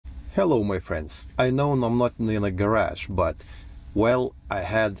Hello my friends, I know I'm not in a garage, but well, I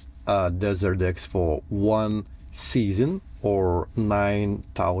had a Desert X for one season or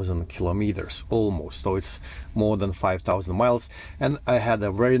 9,000 kilometers almost, so it's more than 5,000 miles, and I had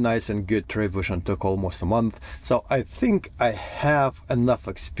a very nice and good trip which took almost a month. So I think I have enough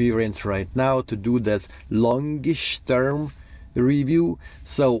experience right now to do this longish term review.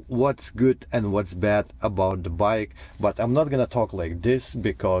 So what's good and what's bad about the bike, but I'm not gonna talk like this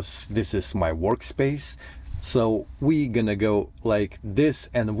because this is my workspace. So we gonna go like this,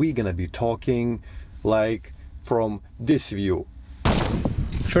 and we gonna be talking like from this view.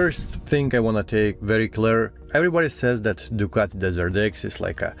 First thing I want to take very clear, everybody says that Ducati Desert X is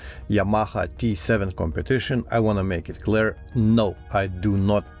like a Yamaha T7 competition. I want to make it clear, no, I do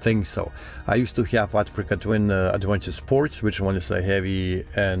not think so. I used to have Africa Twin Adventure Sports, which one is a heavy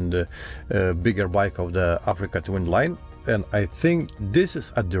and bigger bike of the Africa Twin line, and I think this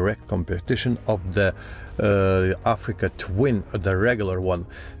is a direct competition of the Africa Twin, the regular one.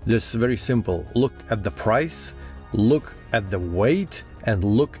 This is very simple. Look at the price, look at the weight, and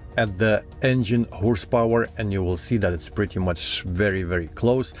look at the engine horsepower, and you will see that it's pretty much very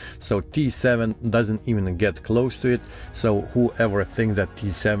close. So T7 doesn't even get close to it. So whoever thinks that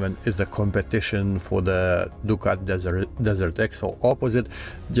T7 is the competition for the Ducati Desert X or opposite,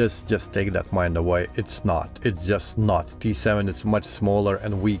 just take that mind away. It's not, it's just not. T7 is much smaller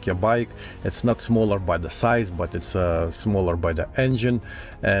and weaker bike. It's not smaller by the size, but it's smaller by the engine,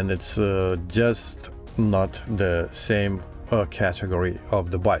 and it's just not the same category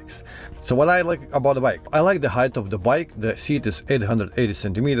of the bikes. So what I like about the bike, I like the height of the bike. The seat is 880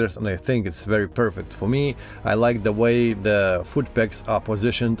 centimeters, and I think it's very perfect for me. I like the way the foot pegs are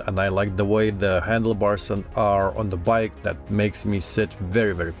positioned, and I like the way the handlebars are on the bike. That makes me sit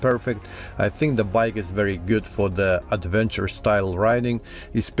very perfect. I think the bike is very good for the adventure style riding,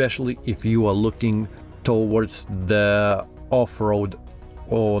 especially if you are looking towards the off-road,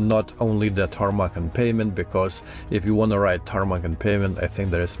 or not only the tarmac and pavement, because if you want to ride tarmac and pavement, I think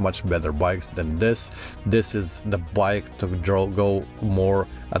there is much better bikes than this. This is the bike to go more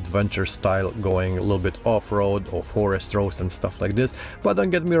adventure style, going a little bit off-road or forest roads and stuff like this. But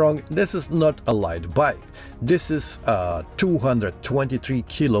don't get me wrong, this is not a light bike. This is 223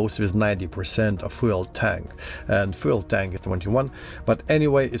 kilos with 90% of fuel tank, and fuel tank is 21, but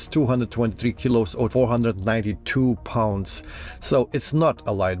anyway, it's 223 kilos or 492 pounds. So it's not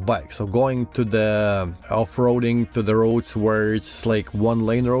a light bike. So going to the off-roading, to the roads where it's like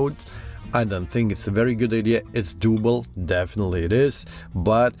one-lane road, I don't think it's a very good idea. It's doable, definitely it is,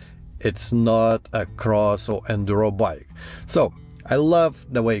 but it's not a cross or enduro bike. So I love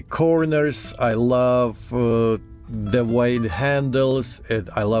the way corners, I love the way it handles it,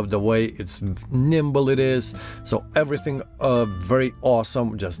 I love the way it's nimble it is. So everything very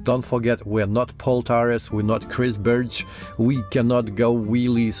awesome. Just don't forget, we're not Paul Tares, we're not Chris Birch, we cannot go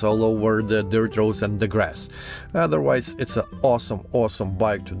wheelies all over the dirt roads and the grass. Otherwise, it's an awesome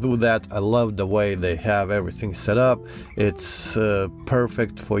bike to do that. I love the way they have everything set up. It's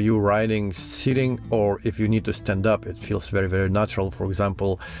perfect for you riding sitting, or if you need to stand up, it feels very natural. For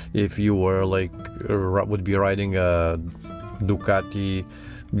example, if you were like would be riding a Ducati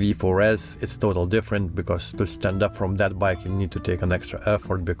V4S, it's total different, because to stand up from that bike you need to take an extra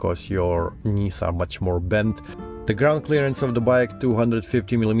effort because your knees are much more bent. The ground clearance of the bike,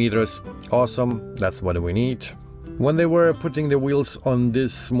 250 millimeters, awesome, that's what we need. When they were putting the wheels on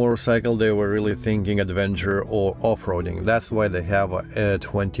this motorcycle, they were really thinking adventure or off-roading. That's why they have a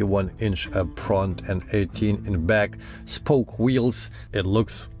 21-inch up front and 18 in back spoke wheels. It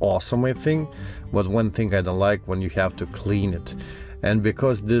looks awesome, I think, but one thing I don't like, when you have to clean it. And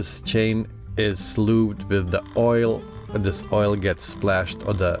because this chain is lubed with the oil, this oil gets splashed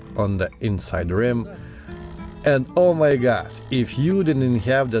on the inside rim. And oh my god, if you didn't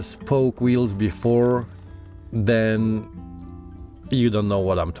have the spoke wheels before, then you don't know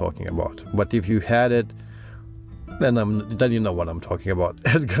what I'm talking about. But if you had it, then you know what I'm talking about.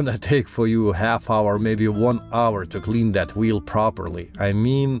 It's gonna take for you a half hour, maybe 1 hour to clean that wheel properly. I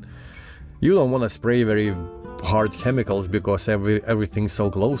mean, you don't want to spray very hard chemicals because everything's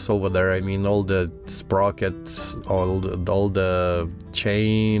so close over there. I mean, all the sprockets, all the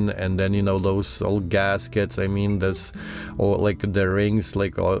chain, and then you know those old gaskets. I mean, this, or like the rings,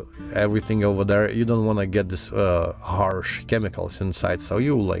 like everything over there. You don't want to get this harsh chemicals inside, so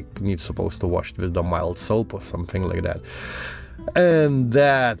you like supposed to wash it with a mild soap or something like that, and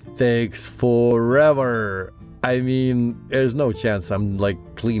that takes forever. I mean, there's no chance I'm like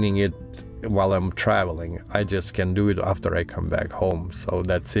cleaning it while I'm traveling. I just can do it after I come back home. So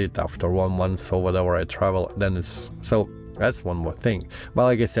that's it, after 1 month or whatever I travel. Then it's so That's one more thing. But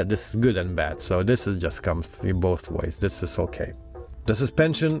like I said, this is good and bad, so this is just comes in both ways. This is okay. The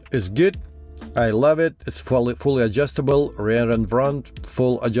suspension is good. I love it. It's fully adjustable, rear and front,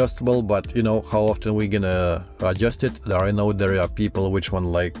 full adjustable. But you know how often we're gonna adjust it. I know there are people which one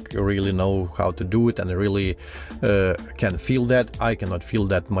like really know how to do it and really can feel that. I cannot feel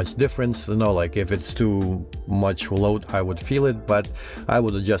that much difference. You know, like if it's too much load, I would feel it, but I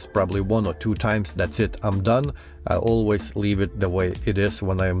would adjust probably 1 or 2 times. That's it. I'm done. I always leave it the way it is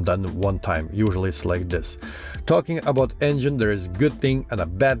when I am done one time. Usually it's like this. Talking about engine, there is good thing and a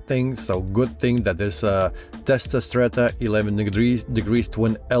bad thing. So good thing that there's a Testa Strata 11 degrees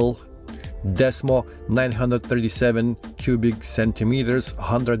twin L Desmo 937 cubic centimeters,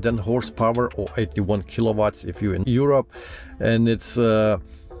 110 horsepower or 81 kilowatts if you're in Europe, and it's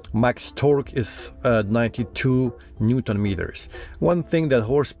max torque is 92 Newton meters. One thing, that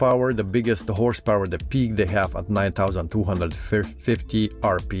horsepower, the biggest horsepower, the peak they have at 9,250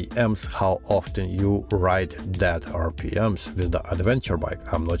 RPMs. How often you ride that RPMs with the adventure bike?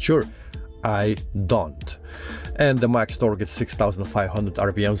 I'm not sure. I don't. And the max torque is 6,500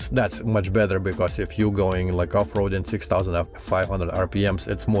 RPMs. That's much better, because if you're going like off-road in 6,500 RPMs,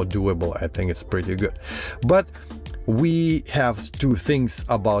 it's more doable. I think it's pretty good. But we have 2 things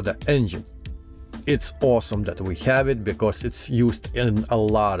about the engine. It's awesome that we have it, because it's used in a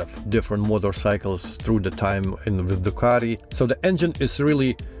lot of different motorcycles through the time with Ducati. So the engine is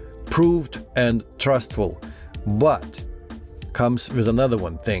really proved and trustful. But comes with another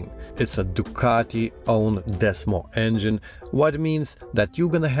one thing. It's a Ducati owned Desmo engine, what means that you're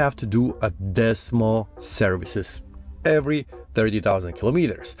gonna have to do a Desmo services every 30,000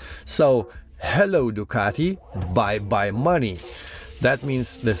 kilometers. So hello Ducati, bye money. That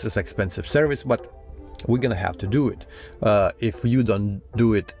means this is expensive service, but we're gonna have to do it. If you don't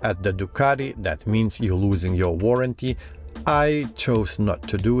do it at the Ducati, that means you're losing your warranty. I chose not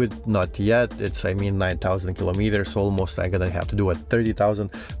to do it, not yet. It's, I mean, 9,000 kilometers almost. I'm gonna have to do it 30,000,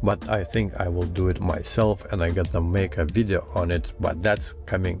 but I think I will do it myself, and I'm gonna make a video on it, but that's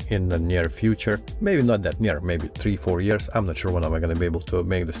coming in the near future. Maybe not that near, maybe 3-4 years. I'm not sure when I'm gonna be able to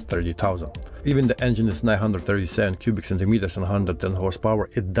make this 30,000. Even the engine is 937 cubic centimeters and 110 horsepower.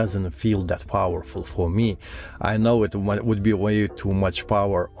 It doesn't feel that powerful for me. I know it would be way too much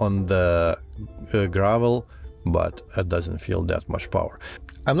power on the gravel, but it doesn't feel that much power.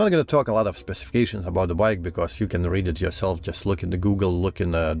 I'm not going to talk a lot of specifications about the bike, because you can read it yourself. Just look in the Google, look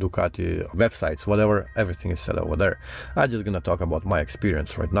in the Ducati websites, whatever, everything is said over there. I'm just going to talk about my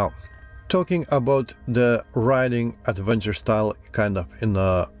experience right now. Talking about the riding adventure style, kind of in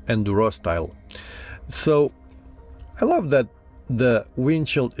the enduro style. So I love that the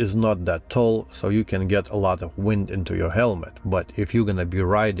windshield is not that tall, so you can get a lot of wind into your helmet. But if you're going to be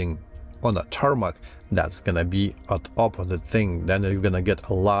riding on a tarmac, that's gonna be an opposite thing. Then you're gonna get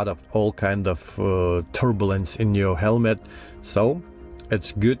a lot of all kind of turbulence in your helmet. So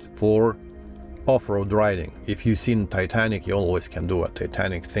it's good for off-road riding. If you've seen Titanic, you always can do a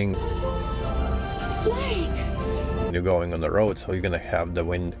Titanic thing. You're going on the road, so you're gonna have the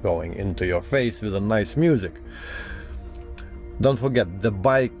wind going into your face with a nice music. Don't forget, the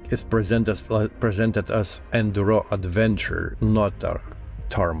bike is presented as enduro adventure, not a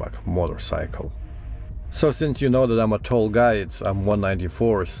tarmac motorcycle. So since you know that I'm a tall guy, I'm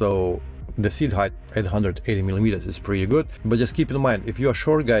 194, so the seat height 880 millimeters is pretty good. But just keep in mind, if you're a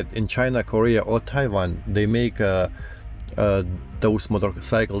short guy in China, Korea or Taiwan, they make those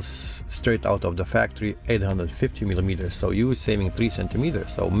motorcycles straight out of the factory 850 millimeters, so you're saving 3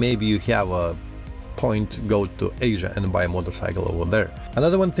 centimeters. So maybe you have a point, go to Asia and buy a motorcycle over there.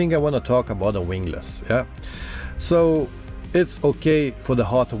 Another one thing I want to talk about, the wingless. Yeah, so it's okay for the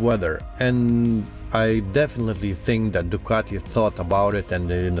hot weather, and I definitely think that Ducati thought about it, and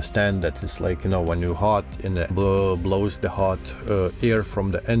they understand that it's like, you know, when you're hot and it blows the hot air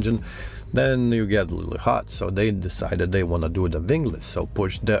from the engine, then you get a little hot. So they decided they want to do the wingless, so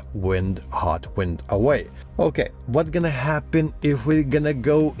push the hot wind away. Okay, what's gonna happen if we're gonna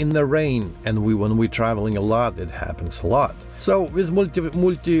go in the rain? And when we're traveling a lot, it happens a lot. So with multi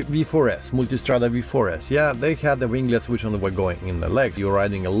V4S, Multistrada V4S, yeah, they had the winglets which were going in the legs. You're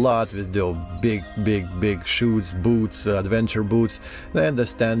riding a lot with the big shoes, boots, adventure boots. They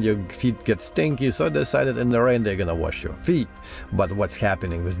understand your feet get stinky, so they decided in the rain they're gonna wash your feet. But what's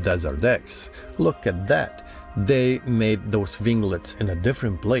happening with Desert X? Look at that. They made those winglets in a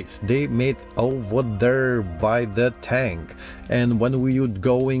different place. They made over there by the tank, and when we would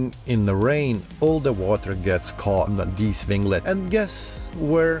going in the rain, all the water gets caught on these winglets, and guess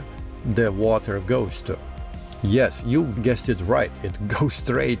where the water goes to? Yes, you guessed it right. It goes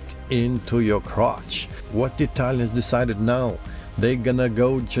straight into your crotch. What the Italians decided now? They gonna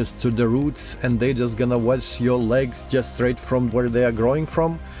go just to the roots and they just gonna wash your legs just straight from where they are growing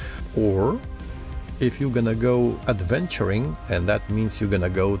from? Or if you're gonna go adventuring, and that means you're gonna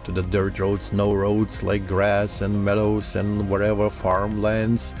go to the dirt roads, no roads, like grass and meadows and whatever,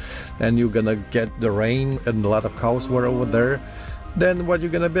 farmlands, and you're gonna get the rain and a lot of cows were over there, then what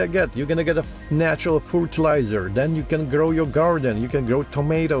you're gonna get? You're gonna get a natural fertilizer. Then you can grow your garden. You can grow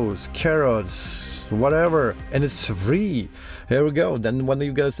tomatoes, carrots, whatever, and it's free. Here we go. Then when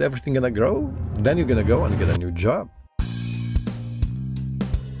you get everything gonna grow, then you're gonna go and get a new job.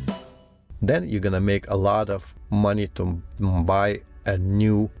 Then you're gonna make a lot of money to buy a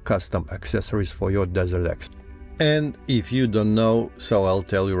new custom accessories for your Desert X. And if you don't know, so I'll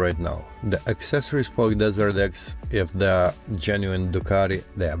tell you right now, the accessories for Desert X, if they're genuine Ducati,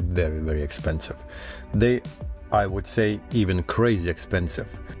 they are very, very expensive. They, I would say, even crazy expensive.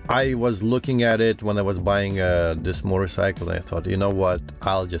 I was looking at it when I was buying this motorcycle, and I thought, you know what,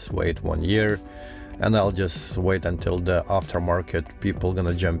 I'll just wait 1 year and I'll just wait until the aftermarket people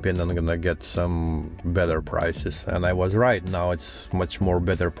gonna jump in and gonna get some better prices. And I was right. Now it's much more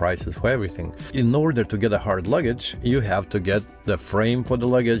better prices for everything. In order to get a hard luggage, you have to get the frame for the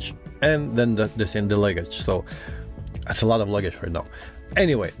luggage and then this in the luggage. So that's a lot of luggage right now.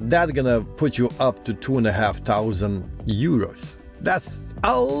 Anyway, that's gonna put you up to 2,500 euros. That's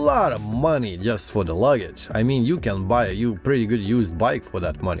a lot of money just for the luggage. I mean, you can buy a pretty good used bike for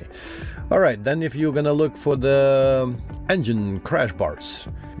that money. Alright, then if you're gonna look for the engine crash bars,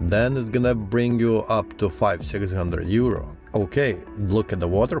 then it's gonna bring you up to 500-600 euro. Okay, look at the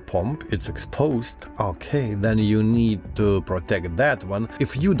water pump, it's exposed. Okay, then you need to protect that one.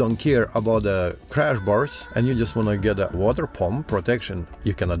 If you don't care about the crash bars and you just wanna get a water pump protection,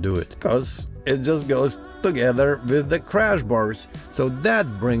 you cannot do it, because it just goes together with the crash bars. So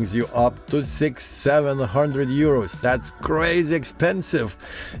that brings you up to 600-700 euros. That's crazy expensive.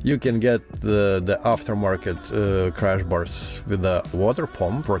 You can get the aftermarket crash bars with the water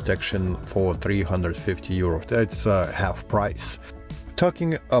pump protection for 350 euros. That's half price.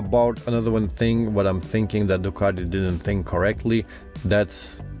 Talking about another one thing, what I'm thinking that Ducati didn't think correctly,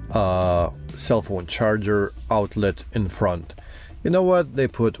 that's cell phone charger outlet in front. You know what? They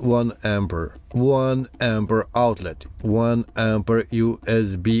put 1 ampere outlet, 1 ampere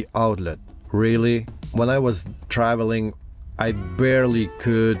USB outlet. Really? When I was traveling, I barely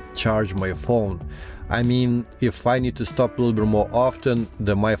could charge my phone. I mean, if I need to stop a little bit more often,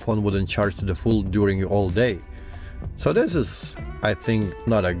 then my phone wouldn't charge to the full during all day. So this is, I think,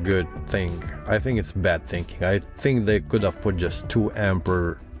 not a good thing. I think it's bad thinking. I think they could have put just 2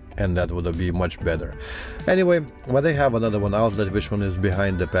 ampere and that would be much better. Anyway, well, they have another one outlet, which one is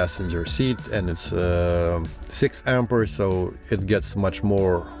behind the passenger seat, and it's 6 amperes, so it gets much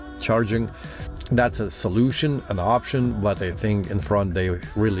more charging. That's a solution, an option, but I think in front they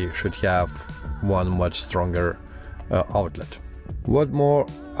really should have one much stronger outlet. What more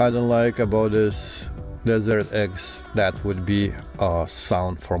I don't like about this Desert X, that would be a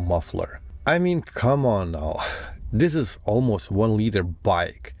sound for muffler. I mean, come on now, this is almost 1 liter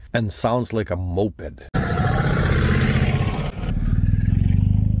bike and sounds like a moped.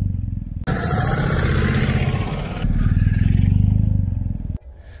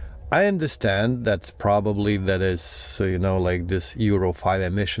 I understand that probably that is, you know, like this Euro 5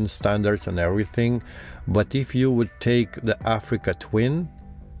 emission standards and everything, but if you would take the Africa Twin,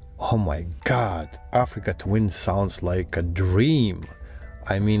 oh my god, Africa Twin sounds like a dream.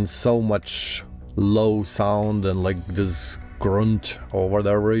 I mean, so much low sound and like this grunt or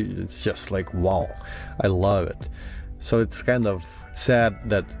whatever, it's just like wow, I love it. So it's kind of sad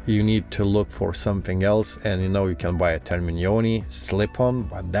that you need to look for something else, and you know, you can buy a Terminioni slip-on,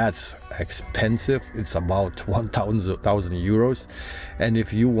 but that's expensive. It's about 1,000 euros. And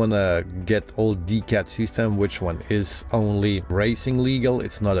if you want to get old Ducati system, which one is only racing legal,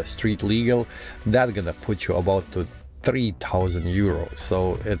 it's not a street legal, that's gonna put you about to 3,000 euros.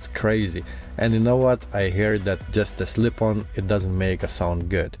 So it's crazy. And you know what, I hear that just the slip-on, it doesn't make a sound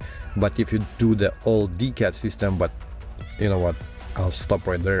good. But if you do the old Ducati system, but you know what, I'll stop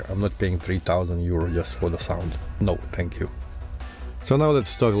right there. I'm not paying 3,000 euro just for the sound. No, thank you. So now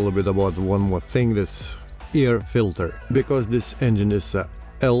let's talk a little bit about one more thing, this air filter. Because this engine is a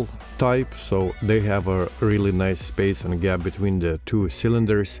L type, so they have a really nice space and gap between the 2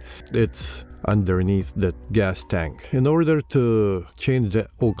 cylinders. It's underneath the gas tank. In order to change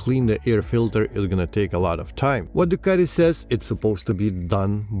or clean the air filter, it's gonna take a lot of time. What Ducati says, it's supposed to be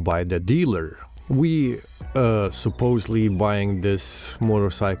done by the dealer. we supposedly buying this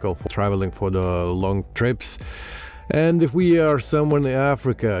motorcycle for traveling for the long trips. And if we are somewhere in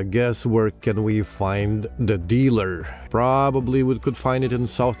Africa, guess where can we find the dealer? Probably we could find it in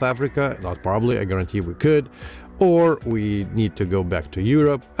South Africa. Not probably, I guarantee we could. Or we need to go back to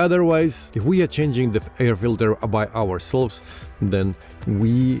Europe. Otherwise, if we are changing the air filter by ourselves, then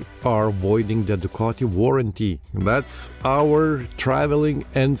we are avoiding the Ducati warranty. That's our traveling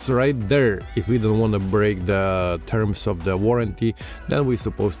ends right there. If we don't want to break the terms of the warranty, then we're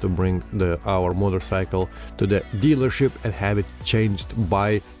supposed to bring our motorcycle to the dealership and have it changed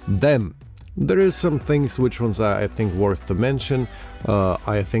by them. There is some things which ones are, I think, worth to mention.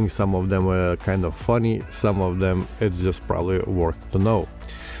 I think some of them are kind of funny, some of them it's just probably worth to know.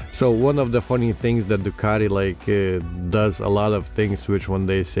 So one of the funny things that Ducati does a lot of things which when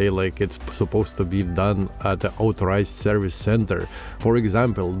they say it's supposed to be done at the authorized service center. For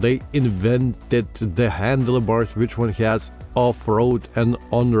example, they invented the handlebars which one has off-road and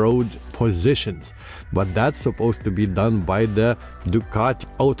on-road positions, but that's supposed to be done by the Ducati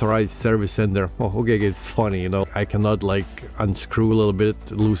authorized service center. Oh, okay, it's funny, you know, I cannot unscrew a little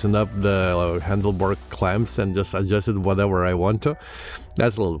bit, loosen up the handlebar clamps and just adjust it whatever I want to.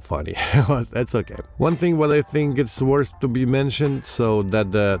 That's a little funny. That's okay. One thing what I think it's worth to be mentioned, so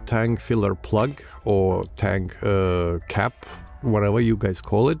that the tank filler plug or tank cap, whatever you guys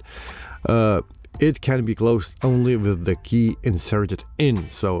call it, it can be closed only with the key inserted in.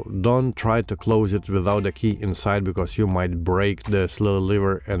 So don't try to close it without the key inside, because you might break this little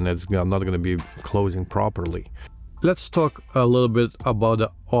lever and it's not going to be closing properly. Let's talk a little bit about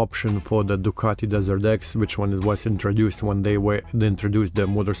the option for the Ducati Desert X, which one it was introduced when they introduced the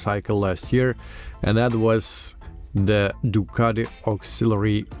motorcycle last year, and that was the Ducati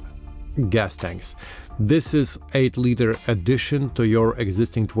auxiliary gas tanks. This is 8-liter addition to your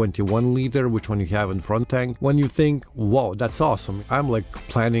existing 21-liter, which one you have in front tank. When you think, wow, that's awesome, I'm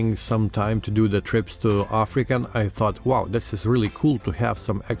planning some time to do the trips to Africa, I thought, wow, this is really cool to have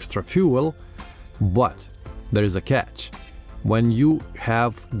some extra fuel, but there is a catch. When you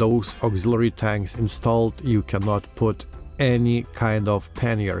have those auxiliary tanks installed, you cannot put any kind of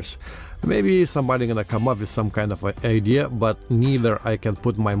panniers. Maybe somebody gonna come up with some kind of an idea, but neither I can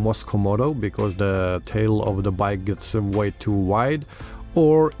put my Moscomoto because the tail of the bike gets way too wide,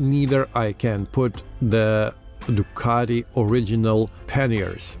 or neither I can put the Ducati original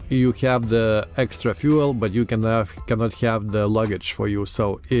panniers. You have the extra fuel, but you cannot have the luggage for you.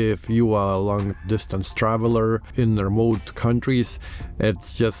 So if you are a long distance traveler in remote countries,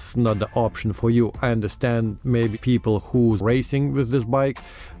 it's just not the option for you. I understand maybe people who's racing with this bike,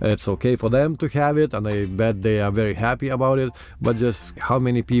 it's okay for them to have it, and I bet they are very happy about it, but just how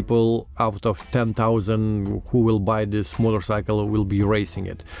many people out of 10,000 who will buy this motorcycle will be racing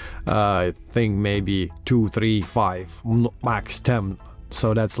it? I think maybe 2, 3, 5, max 10.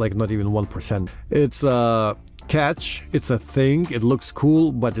 So that's not even 1%. It's a catch, it's a thing, it looks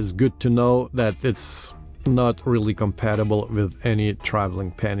cool, but it's good to know that it's not really compatible with any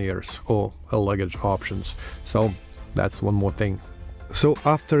traveling panniers or luggage options. So that's one more thing. So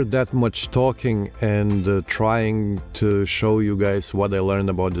after that much talking and trying to show you guys what I learned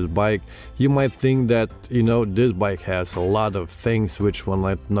about this bike, you might think that, you know, this bike has a lot of things which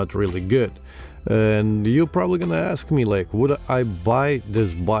one not really good. And you're probably gonna ask me would I buy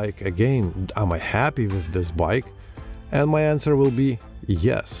this bike again? Am I happy with this bike? And my answer will be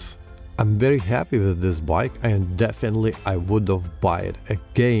yes. I'm very happy with this bike, and definitely I would have bought it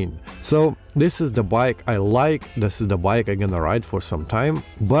again. So this is the bike I like, this is the bike I'm gonna ride for some time,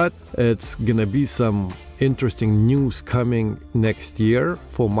 but it's gonna be some interesting news coming next year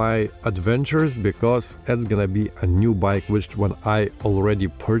for my adventures, because it's gonna be a new bike which one I already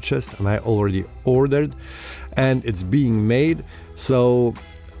purchased and I already ordered, and it's being made. So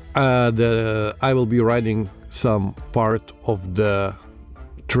I will be riding some part of the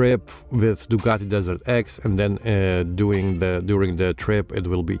trip with Ducati Desert X, and then during the trip it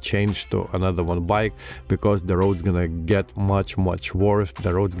will be changed to another one bike, because the road's gonna get much worse.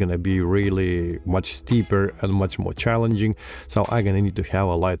 The road's gonna be really much steeper and much more challenging, so I'm gonna need to have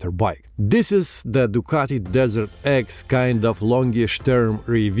a lighter bike. This is the Ducati Desert X kind of longish term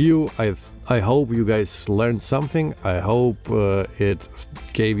review. I hope you guys learned something. I hope it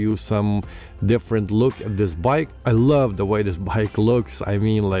gave you some different look at this bike. I love the way this bike looks. I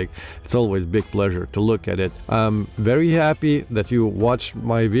mean, it's always big pleasure to look at it. I'm very happy that you watched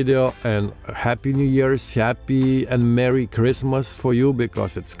my video, and Happy New Year's, happy and Merry Christmas for you,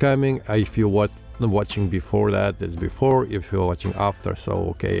 because it's coming. If you watching before that, it's before. If you're watching after, so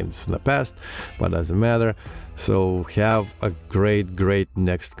okay, it's in the past, but doesn't matter. So have a great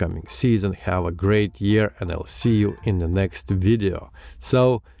next coming season, have a great year, and I'll see you in the next video.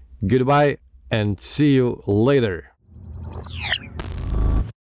 So goodbye and see you later.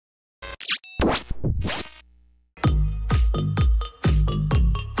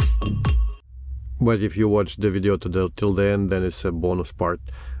 But if you watch the video till the end, then it's a bonus part.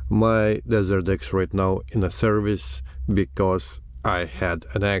 My Desert X right now in a service because I had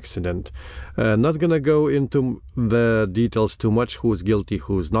an accident. Not gonna go into the details too much, who's guilty,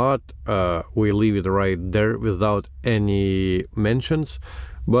 who's not. We leave it right there without any mentions.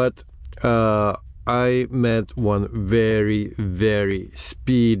 But I met one very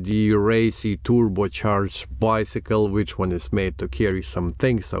speedy, racy, turbocharged bicycle, which one is made to carry some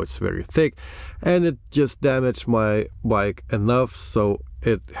things, so it's very thick, and it just damaged my bike enough, so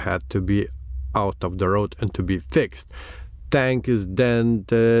it had to be out of the road and to be fixed. Tank is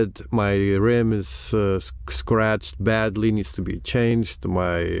dented, my rim is scratched badly, needs to be changed,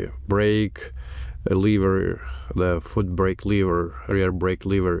 my brake lever, the foot brake lever, rear brake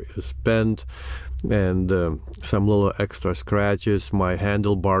lever is bent, and some little extra scratches. My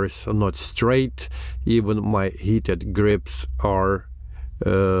handlebars are not straight, even my heated grips are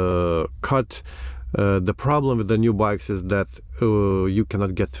cut. The problem with the new bikes is that you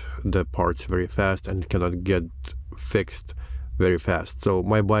cannot get the parts very fast and cannot get fixed very fast. So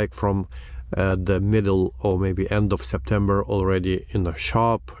my bike from the middle or maybe end of September already in a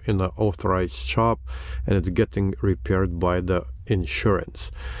shop, in an authorized shop, and it's getting repaired by the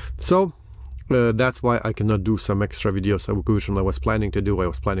insurance. So that's why I cannot do some extra videos which I was planning to do. I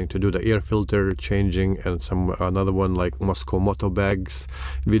was planning to do the air filter changing and another one like Moscow moto bags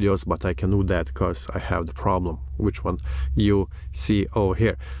videos, but I can do that because I have the problem, which one you see over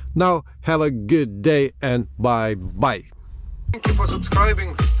here. Now have a good day and bye bye. Thank you for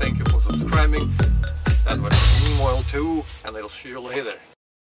subscribing. Thank you for subscribing. That was meanwhile too, and I'll see you later.